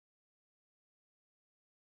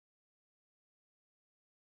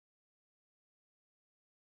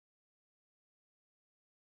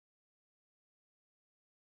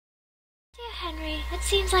Henry, it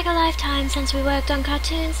seems like a lifetime since we worked on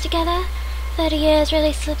cartoons together. 30 years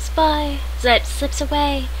really slips away,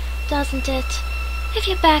 doesn't it? If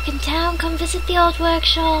you're back in town, come visit the old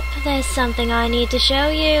workshop. There's something I need to show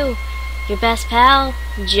you. Your best pal,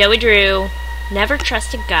 Joey Drew. Never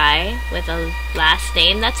trust a guy with a last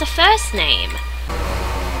name that's a first name.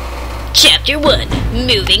 Chapter 1,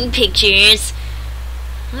 Moving Pictures.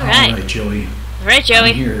 Alright, Joey. Alright,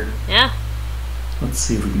 Joey. I'm here. Yeah. Let's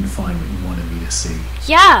see if we can find what you wanted me to see.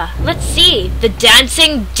 Yeah, let's see. The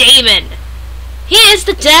Dancing Demon. Here's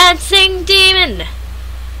the Dancing Demon.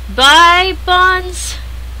 Buy bonds.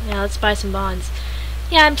 Yeah, let's buy some bonds.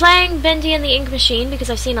 Yeah, I'm playing Bendy and the Ink Machine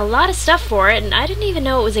because I've seen a lot of stuff for it, and I didn't even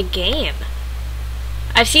know it was a game.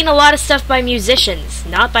 I've seen a lot of stuff by musicians,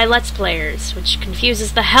 not by Let's Players, which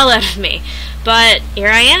confuses the hell out of me. But here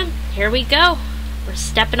I am. Here we go. We're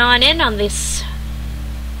stepping on in on this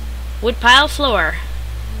woodpile floor.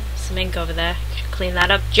 Some ink over there. Should clean that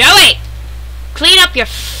up. Joey! Clean up your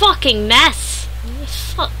fucking mess!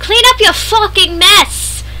 Clean up your fucking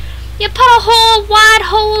mess! You put a whole wide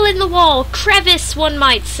hole in the wall. Crevice, one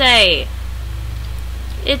might say.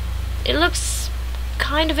 It looks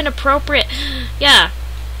kind of inappropriate. Yeah.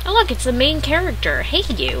 Oh look, it's the main character. Hey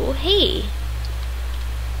you. Hey.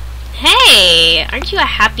 Hey! Aren't you a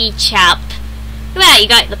happy chap? Look at that, you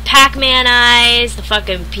got the Pac-Man eyes, the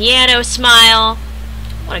fucking piano smile.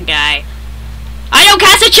 What a guy. I don't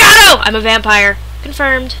cast a shadow! I'm a vampire.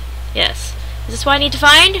 Confirmed. Yes. Is this what I need to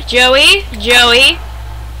find? Joey? Joey?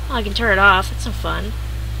 Oh, I can turn it off. That's no fun.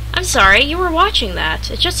 I'm sorry, you were watching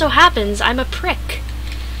that. It just so happens I'm a prick.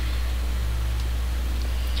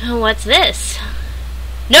 Oh, what's this?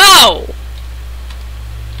 No!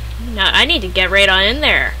 No, I need to get right on in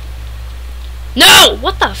there. No!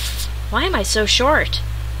 What the f... Why am I so short?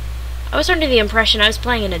 I was under the impression I was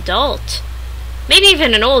playing an adult. Maybe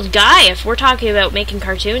even an old guy if we're talking about making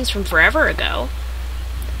cartoons from forever ago.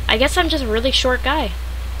 I guess I'm just a really short guy.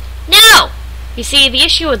 No! You see, the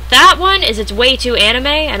issue with that one is it's way too anime,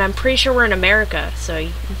 and I'm pretty sure we're in America, so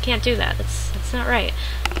you can't do that. That's not right.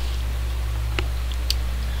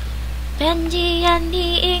 Bendy and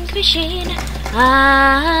the Ink Machine.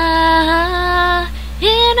 Ah, in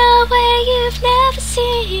a way you've never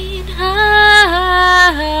seen.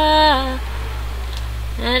 Ah,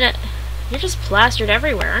 and you're just plastered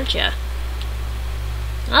everywhere, aren't you?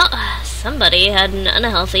 Oh, somebody had an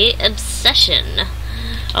unhealthy obsession.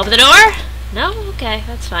 Open the door? No? Okay,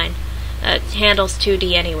 that's fine. It handles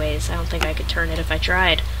 2D anyways. I don't think I could turn it if I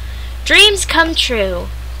tried. Dreams come true.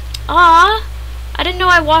 Aw, I didn't know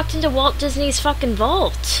I walked into Walt Disney's fucking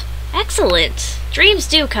vault. Excellent. Dreams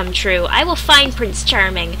do come true. I will find Prince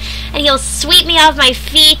Charming, and he'll sweep me off my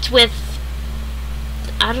feet with,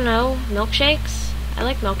 I don't know, milkshakes? I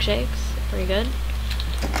like milkshakes. Pretty good.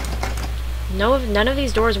 No, none of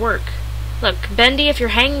these doors work. Look, Bendy, if you're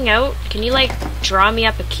hanging out, can you, like, draw me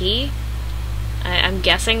up a key? I'm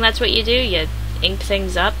guessing that's what you do. You ink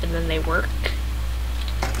things up, and then they work.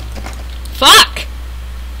 Fuck!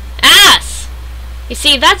 Ass! You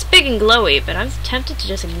see, that's big and glowy, but I'm tempted to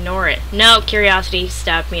just ignore it. No, curiosity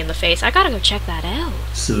stabbed me in the face. I gotta go check that out.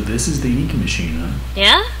 So this is the ink machine, huh?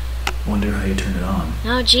 Yeah? Wonder how you turn it on.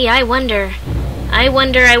 Oh, gee, I wonder. I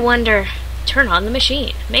wonder. Turn on the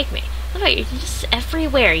machine. Make me. Look at you, you're just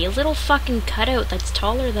everywhere, you little fucking cutout that's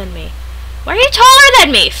taller than me. Why are you taller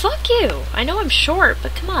than me? Fuck you. I know I'm short,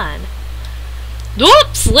 but come on.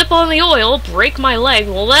 Whoop! Slip on the oil, break my leg.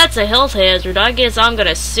 Well, that's a health hazard. I guess I'm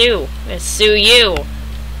gonna sue. I'm gonna sue you.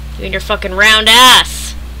 You and your fucking round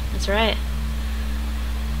ass. That's right.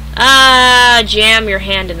 Jam your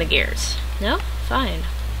hand in the gears. No? Fine.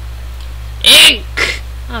 Ink!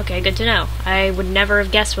 Okay, good to know. I would never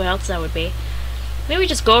have guessed what else that would be. Maybe we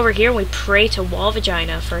just go over here and we pray to wall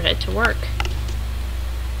vagina for it to work.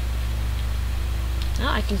 Oh,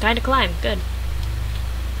 I can kind of climb. Good.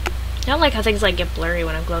 I don't like how things like get blurry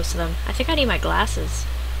when I'm close to them. I think I need my glasses.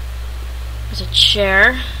 There's a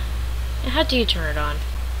chair. And how do you turn it on?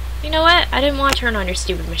 You know what? I didn't want to turn on your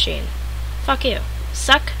stupid machine. Fuck you.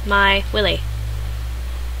 Suck my willy.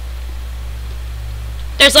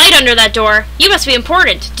 There's light under that door. You must be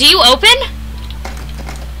important. Do you open?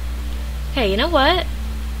 Hey, you know what?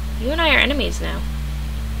 You and I are enemies now.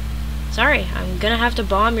 Sorry, I'm gonna have to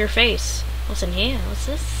bomb your face. What's in here? What's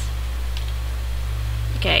this?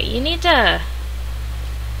 Okay, you need to...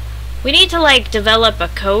 We need to, like, develop a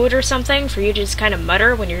code or something for you to just kind of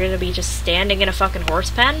mutter when you're gonna be just standing in a fucking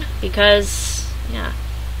horse pen. Because, yeah.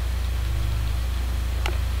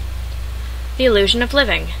 The illusion of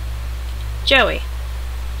living. Joey.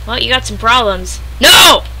 Well, you got some problems.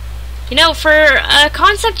 No! You know, for a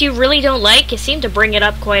concept you really don't like, you seem to bring it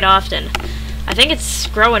up quite often. I think it's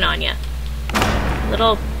growing on you.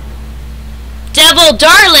 Little devil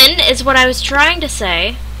darling is what I was trying to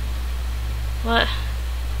say. What?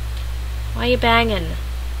 Why are you banging?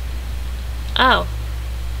 Oh.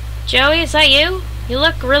 Joey, is that you? You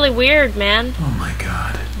look really weird, man. Oh my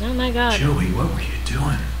god. Oh my god. Joey, what were you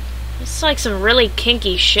doing? This is like some really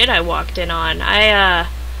kinky shit I walked in on. I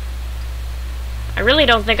really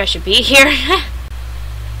don't think I should be here.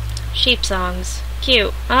 Sheep songs.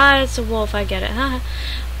 Cute. It's a wolf, I get it.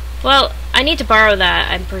 Well, I need to borrow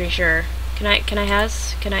that, I'm pretty sure. Can I,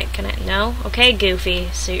 no? Okay, Goofy.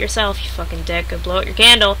 Suit yourself, you fucking dick. Go blow out your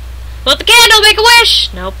candle. Blow out the candle, make a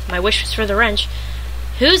wish! Nope, my wish was for the wrench.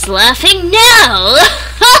 Who's laughing now?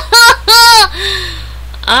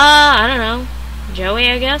 I don't know. Joey,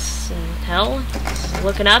 I guess, in hell.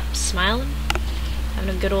 Looking up, smiling.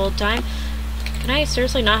 Having a good old time. Can I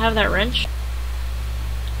seriously not have that wrench?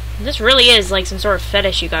 This really is like some sort of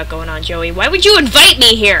fetish you got going on, Joey. Why would you invite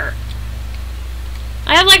me here?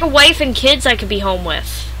 I have like a wife and kids I could be home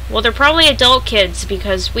with. Well, they're probably adult kids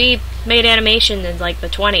because we made animation in like the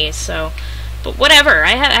 20s, so... But whatever, I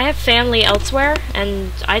have family elsewhere,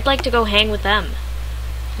 and I'd like to go hang with them.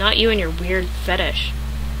 Not you and your weird fetish.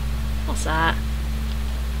 What's that?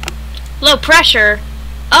 Low pressure?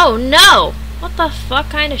 Oh no! What the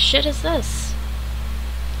fuck kind of shit is this?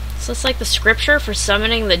 Is this like the scripture for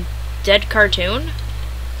summoning the dead cartoon?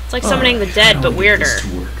 It's like summoning the dead, but weirder.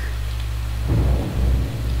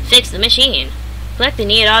 Fix the machine. Collect the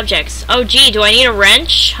needed objects. Oh gee, do I need a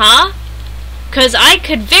wrench? Huh? 'Cause I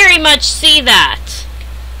could very much see that.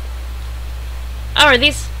 Oh, are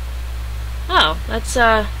these... Oh, that's,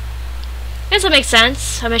 I guess that makes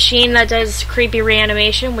sense. A machine that does creepy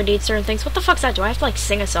reanimation would need certain things. What the fuck's that? Do I have to, like,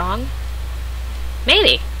 sing a song?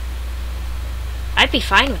 Maybe. I'd be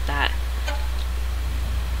fine with that.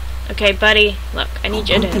 Okay, buddy. Look, I need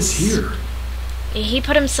you to... Is here. He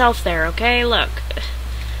put himself there, okay? Look.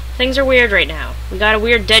 Things are weird right now. We got a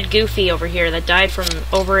weird dead Goofy over here that died from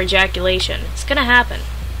over-ejaculation. It's gonna happen.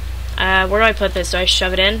 Where do I put this? Do I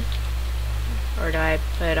shove it in? Or do I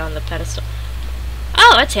put it on the pedestal?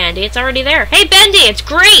 Oh, that's handy. It's already there. Hey, Bendy! It's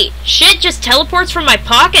great! Shit just teleports from my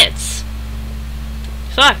pockets!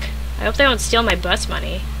 Fuck. I hope they don't steal my bus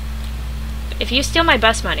money. If you steal my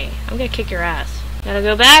bus money, I'm gonna kick your ass. Gotta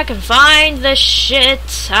go back and find the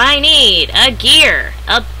shit I need. A gear.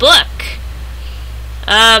 A book.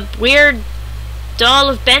 A weird doll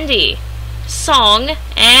of Bendy. Song.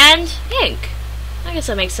 And ink. I guess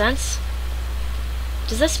that makes sense.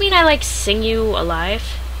 Does this mean I, like, sing you alive?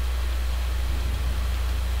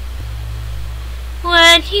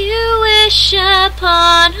 When you wish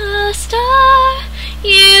upon a star,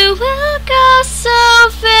 you will go so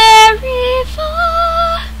very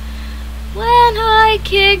far. When I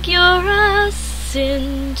kick your ass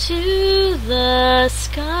into the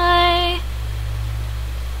sky,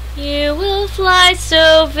 you will fly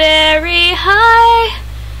so very high.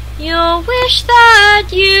 You'll wish that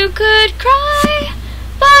you could cry,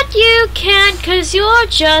 but you can't 'cause you're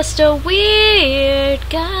just a weird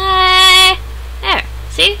guy. There,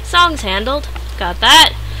 see? Song's handled. Got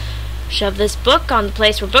that. Shove this book on the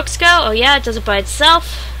place where books go. Oh yeah, it does it by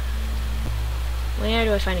itself. Where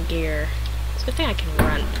do I find a gear? It's a good thing I can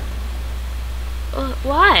run.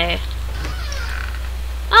 Why?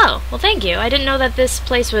 Oh, well thank you. I didn't know that this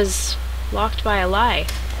place was locked by a lie.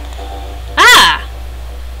 Ah!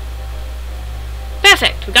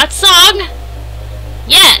 Perfect. We got song!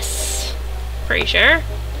 Yes! Pretty sure.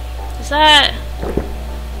 Is that...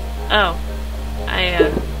 Oh.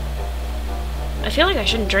 I feel like I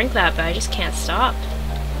shouldn't drink that, but I just can't stop.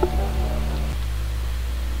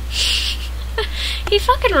 He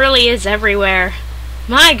fucking really is everywhere.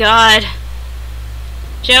 My god.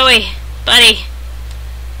 Joey, buddy.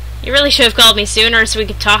 You really should have called me sooner so we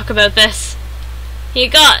could talk about this. You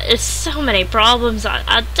got so many problems.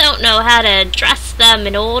 I don't know how to address them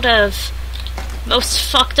in order of most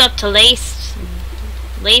fucked up to least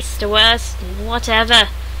to worst, whatever.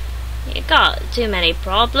 You got too many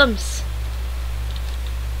problems.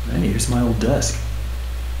 Hey, here's my old desk.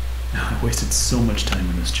 I wasted so much time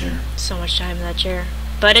in this chair. So much time in that chair.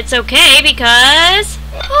 But it's okay because...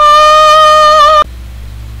 Oh!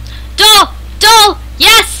 Doll!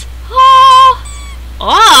 Yes! Oh!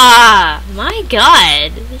 Oh! My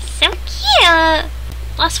god. So cute.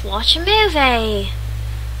 Let's watch a movie.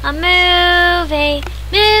 A movie.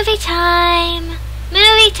 Movie time.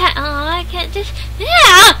 Movie time. Oh, I can't just...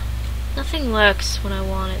 Yeah! Nothing works when I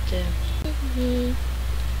want it to.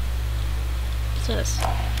 What's this?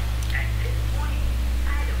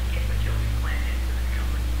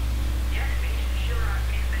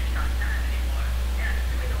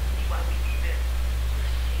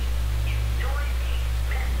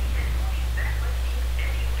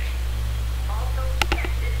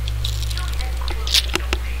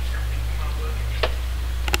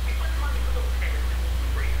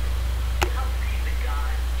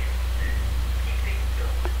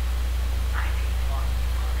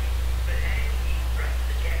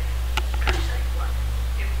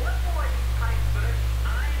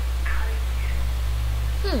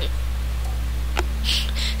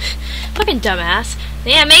 dumbass.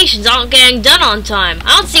 The animations aren't getting done on time.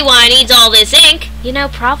 I don't see why I need all this ink. You know,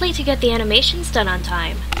 probably to get the animations done on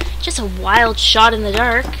time. Just a wild shot in the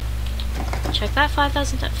dark. Check that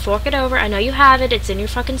 5,000 times. Fork it over. I know you have it. It's in your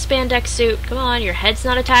fucking spandex suit. Come on, your head's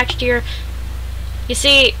not attached to your... You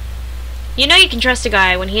see, you know you can trust a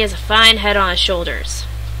guy when he has a fine head on his shoulders.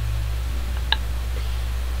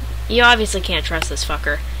 You obviously can't trust this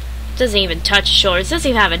fucker. Doesn't even touch his shoulders. Doesn't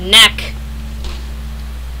even have a neck.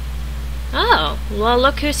 Oh, well,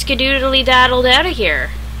 look who skedoodly-daddled out of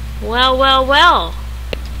here. Well, well, well.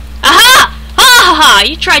 Aha! Ha ha ha!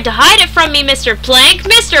 You tried to hide it from me, Mr. Plank!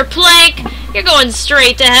 Mr. Plank! You're going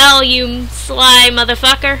straight to hell, you sly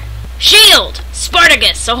motherfucker. Shield!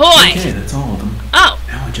 Spartacus, ahoy! Okay, that's all of them. Oh.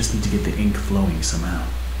 Now I just need to get the ink flowing somehow.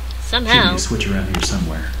 Somehow. Should be a switch around here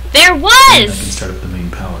somewhere. There And I can was! start up the main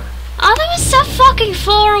power. Oh, that was so fucking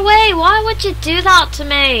far away. Why would you do that to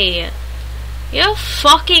me? You're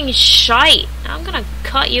fucking shite. I'm gonna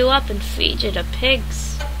cut you up and feed you to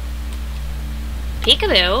pigs.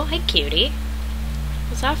 Peekaboo. Hey, cutie.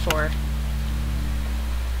 What's that for?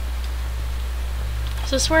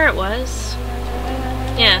 Is this where it was?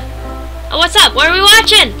 Yeah. Oh, what's up? What are we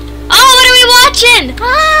watching? Oh, what are we watching?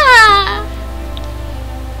 Ah!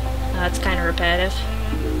 Oh, that's kind of repetitive.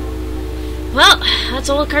 Well, that's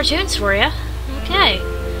old cartoons for you. Okay.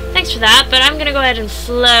 Thanks for that, but I'm gonna go ahead and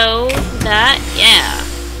flow that. Yeah.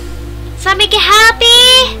 Does that make you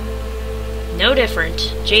happy? No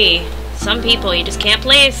different. Gee, some people you just can't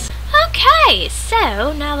please. Okay,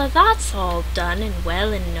 so now that that's all done and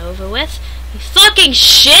well and over with, you fucking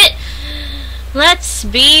shit! Let's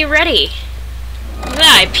be ready. Look at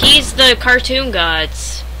that, I appeased the cartoon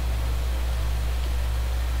gods.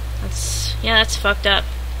 That's fucked up.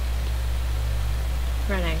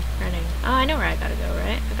 Running. Oh, I know where I gotta go,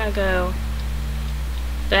 right? I gotta go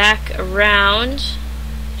back around.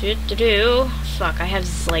 Fuck, I have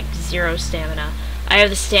like 0 stamina. I have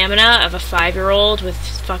the stamina of a 5-year-old with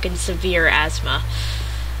fucking severe asthma.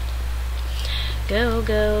 Go,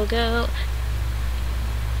 go, go.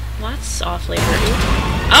 Well, that's awfully rude.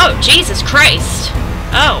 Oh, Jesus Christ!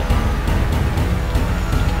 Oh.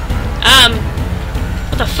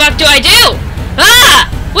 What the fuck do I do? Ah!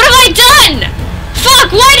 What have I done?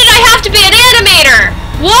 Fuck, why did I have to be an animator?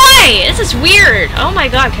 Why? This is weird. Oh my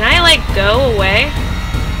god, can I, like, go away?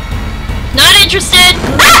 Not interested.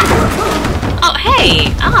 Ah! Oh,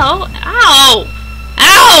 hey. Ow. Ow.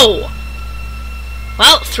 Ow!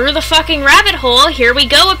 Well, through the fucking rabbit hole, here we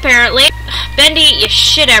go, apparently. Bendy, you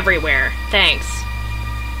shit everywhere. Thanks.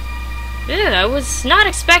 Ew, I was not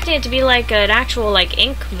expecting it to be like an actual, like,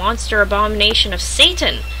 ink monster abomination of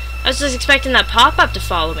Satan. I was just expecting that pop-up to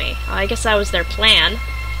follow me. I guess that was their plan.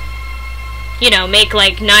 You know, make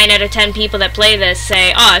like 9 out of 10 people that play this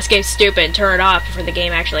say, oh, this game's stupid, and turn it off before the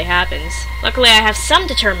game actually happens. Luckily, I have some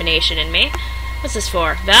determination in me. What's this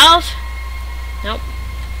for? Valve? Nope.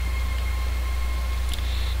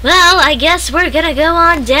 Well, I guess we're gonna go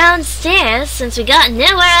on downstairs since we got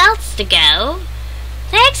nowhere else to go.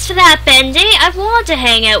 Thanks for that, Bendy. I've wanted to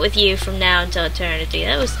hang out with you from now until eternity.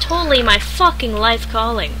 That was totally my fucking life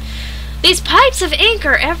calling. These pipes of ink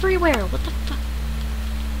are everywhere. What the fuck?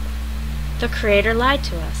 The creator lied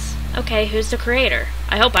to us. Okay, who's the creator?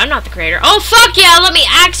 I hope I'm not the creator. Oh, fuck yeah! Let me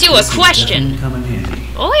ask you a question. Come in handy.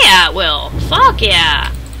 Oh yeah, it will. Fuck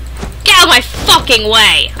yeah. Get out of my fucking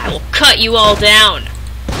way. I will cut you all down.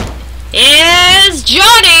 Is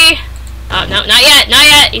Johnny? Oh, no, not yet, not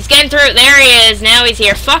yet. He's getting through. There he is. Now he's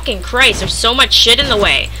here. Fucking Christ, there's so much shit in the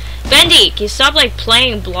way. Bendy, can you stop, like,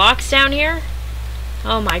 playing blocks down here?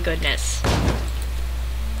 Oh my goodness.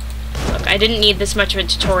 Look, I didn't need this much of a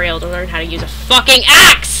tutorial to learn how to use a fucking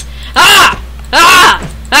axe! Ah! Ah!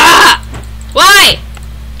 Ah! Why?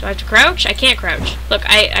 Do I have to crouch? I can't crouch. Look,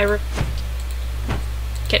 get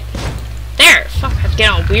there. Fuck, I have to get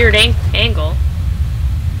on a weird angle.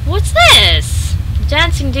 What's this?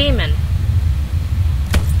 Dancing demon.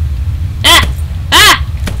 Ah! Ah!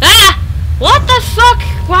 Ah! What the fuck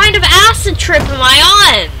kind of acid trip am I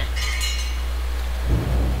on?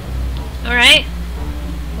 Alright.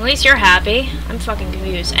 At least you're happy. I'm fucking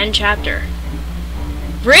confused. End chapter.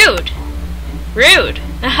 Rude! Rude!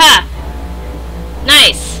 Aha!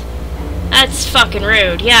 Nice. That's fucking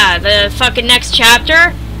rude. Yeah, the fucking next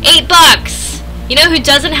chapter? $8. You know who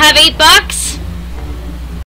doesn't have $8?